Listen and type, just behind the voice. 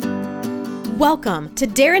Welcome to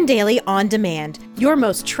Darren Daily On Demand, your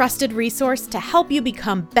most trusted resource to help you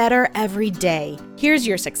become better every day. Here's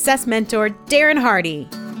your success mentor, Darren Hardy.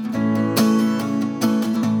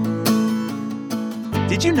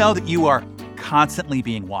 Did you know that you are constantly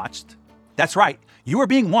being watched? That's right, you are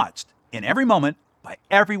being watched in every moment by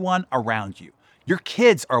everyone around you. Your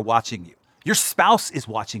kids are watching you. Your spouse is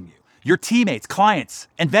watching you. Your teammates, clients,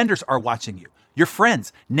 and vendors are watching you. Your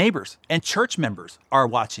friends, neighbors, and church members are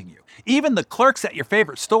watching you. Even the clerks at your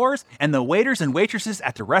favorite stores and the waiters and waitresses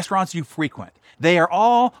at the restaurants you frequent, they are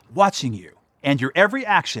all watching you. And your every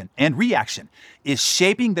action and reaction is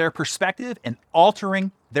shaping their perspective and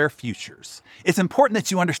altering their futures. It's important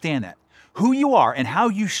that you understand that. Who you are and how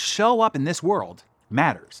you show up in this world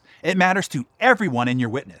matters. It matters to everyone in your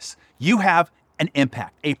witness. You have an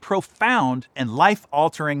impact, a profound and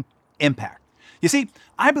life-altering impact. You see,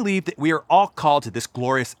 I believe that we are all called to this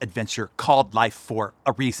glorious adventure called life for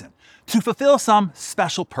a reason, to fulfill some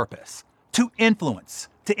special purpose, to influence,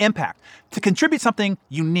 to impact, to contribute something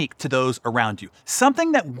unique to those around you,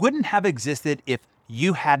 something that wouldn't have existed if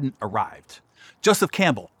you hadn't arrived. Joseph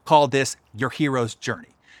Campbell called this your hero's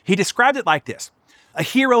journey. He described it like this: a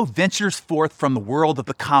hero ventures forth from the world of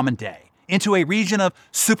the common day into a region of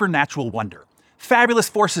supernatural wonder. Fabulous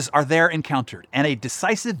forces are there encountered, and a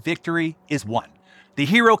decisive victory is won. The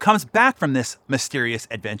hero comes back from this mysterious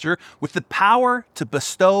adventure with the power to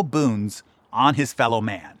bestow boons on his fellow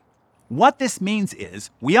man. What this means is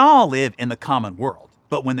we all live in the common world,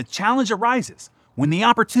 but when the challenge arises, when the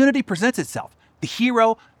opportunity presents itself, the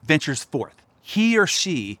hero ventures forth. He or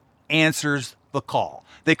she answers the call.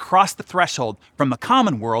 They cross the threshold from the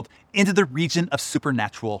common world into the region of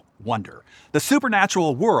supernatural wonder. The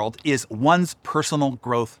supernatural world is one's personal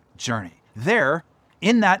growth journey. There,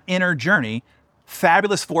 in that inner journey,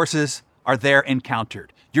 fabulous forces are there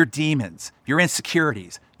encountered. Your demons, your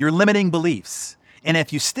insecurities, your limiting beliefs. And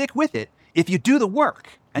if you stick with it, if you do the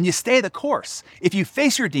work and you stay the course, if you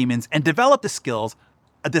face your demons and develop the skills,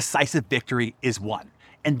 a decisive victory is won.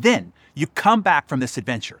 And then you come back from this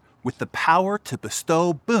adventure with the power to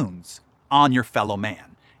bestow boons on your fellow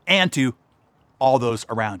man and to all those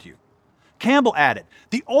around you. Campbell added,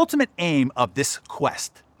 the ultimate aim of this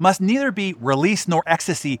quest must neither be release nor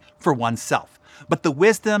ecstasy for oneself, but the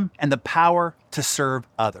wisdom and the power to serve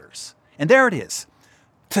others. And there it is,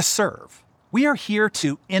 to serve. We are here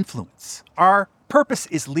to influence. Our purpose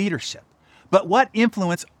is leadership. But what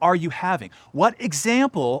influence are you having? What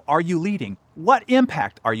example are you leading? What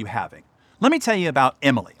impact are you having? Let me tell you about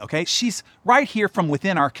Emily, okay? She's right here from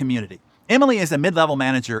within our community. Emily is a mid-level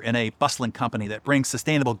manager in a bustling company that brings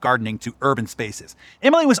sustainable gardening to urban spaces.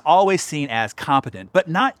 Emily was always seen as competent, but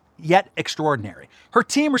not yet extraordinary. Her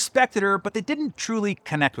team respected her, but they didn't truly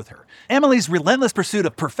connect with her. Emily's relentless pursuit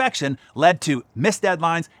of perfection led to missed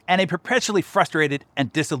deadlines and a perpetually frustrated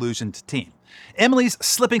and disillusioned team. Emily's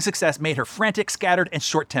slipping success made her frantic, scattered, and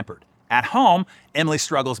short-tempered. At home, Emily's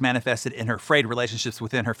struggles manifested in her frayed relationships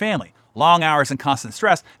within her family. Long hours and constant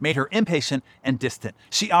stress made her impatient and distant.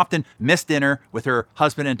 She often missed dinner with her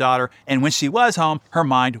husband and daughter, and when she was home, her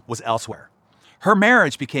mind was elsewhere. Her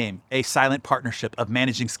marriage became a silent partnership of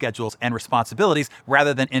managing schedules and responsibilities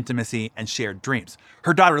rather than intimacy and shared dreams.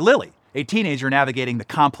 Her daughter Lily, a teenager navigating the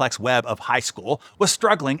complex web of high school, was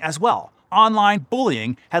struggling as well. Online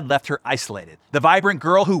bullying had left her isolated. The vibrant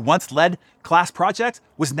girl who once led class projects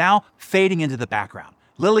was now fading into the background.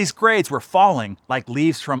 Lily's grades were falling like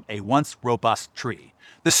leaves from a once robust tree.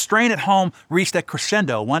 The strain at home reached a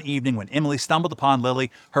crescendo one evening when Emily stumbled upon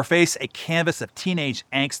Lily, her face a canvas of teenage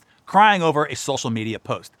angst, crying over a social media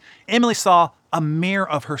post. Emily saw a mirror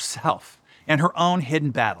of herself and her own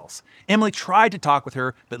hidden battles. Emily tried to talk with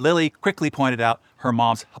her, but Lily quickly pointed out her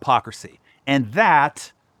mom's hypocrisy. And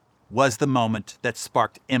that was the moment that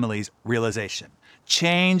sparked Emily's realization.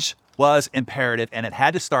 Change was imperative, and it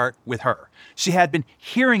had to start with her. She had been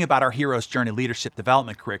hearing about our Hero's Journey leadership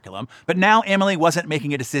development curriculum, but now Emily wasn't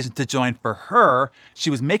making a decision to join for her. She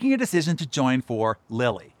was making a decision to join for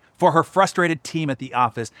Lily, for her frustrated team at the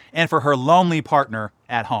office, and for her lonely partner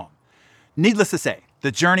at home. Needless to say,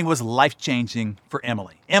 the journey was life-changing for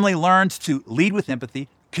Emily. Emily learned to lead with empathy,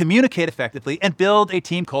 communicate effectively, and build a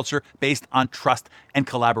team culture based on trust and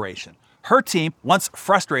collaboration. Her team, once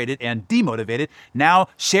frustrated and demotivated, now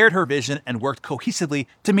shared her vision and worked cohesively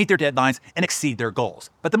to meet their deadlines and exceed their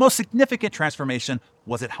goals. But the most significant transformation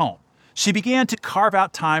was at home. She began to carve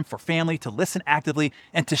out time for family, to listen actively,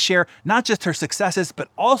 and to share not just her successes, but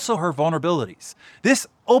also her vulnerabilities. This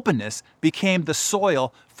openness became the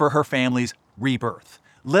soil for her family's rebirth.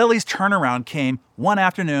 Lily's turnaround came one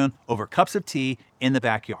afternoon over cups of tea in the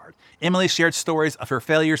backyard. Emily shared stories of her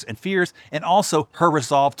failures and fears and also her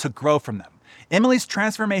resolve to grow from them. Emily's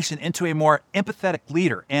transformation into a more empathetic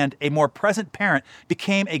leader and a more present parent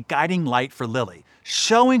became a guiding light for Lily,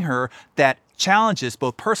 showing her that challenges,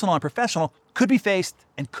 both personal and professional, could be faced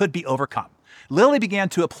and could be overcome. Lily began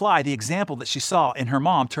to apply the example that she saw in her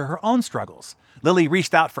mom to her own struggles. Lily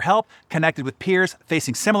reached out for help, connected with peers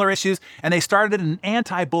facing similar issues, and they started an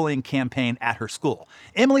anti-bullying campaign at her school.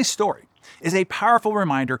 Emily's story is a powerful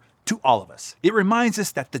reminder to all of us. It reminds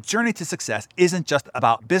us that the journey to success isn't just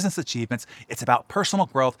about business achievements, it's about personal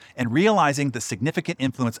growth and realizing the significant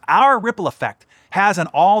influence our ripple effect has on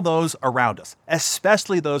all those around us,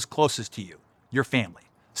 especially those closest to you, your family.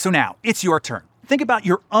 So now, it's your turn. Think about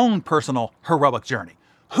your own personal heroic journey.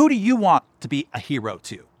 Who do you want to be a hero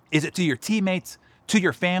to? Is it to your teammates, to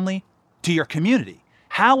your family, to your community?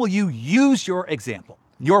 How will you use your example,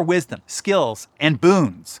 your wisdom, skills, and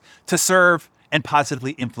boons to serve and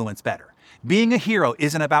positively influence better? Being a hero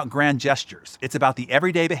isn't about grand gestures. It's about the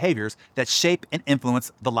everyday behaviors that shape and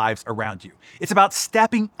influence the lives around you. It's about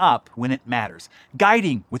stepping up when it matters,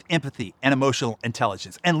 guiding with empathy and emotional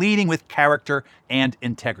intelligence, and leading with character and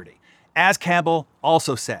integrity. As Campbell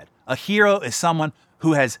also said, a hero is someone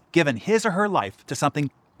who has given his or her life to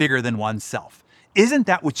something bigger than oneself. Isn't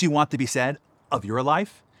that what you want to be said of your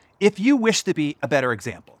life? If you wish to be a better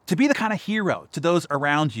example, to be the kind of hero to those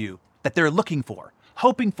around you that they're looking for,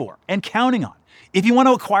 hoping for, and counting on, if you want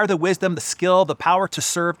to acquire the wisdom, the skill, the power to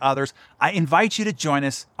serve others, I invite you to join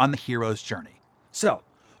us on the hero's journey. So,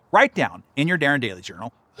 write down in your Darren Daily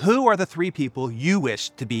Journal, who are the 3 people you wish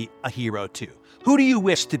to be a hero to? Who do you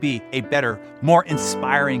wish to be a better, more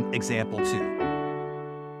inspiring example to?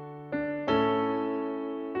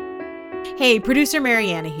 Hey, producer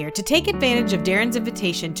Mariana here. To take advantage of Darren's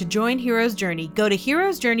invitation to join Hero's Journey, go to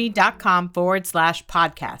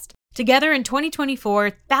heroesjourney.com/podcast. Together in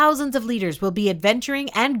 2024, thousands of leaders will be adventuring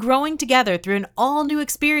and growing together through an all-new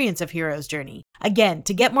experience of Hero's Journey. Again,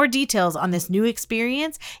 to get more details on this new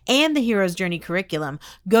experience and the Hero's Journey curriculum,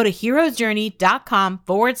 go to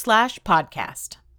heroesjourney.com/podcast.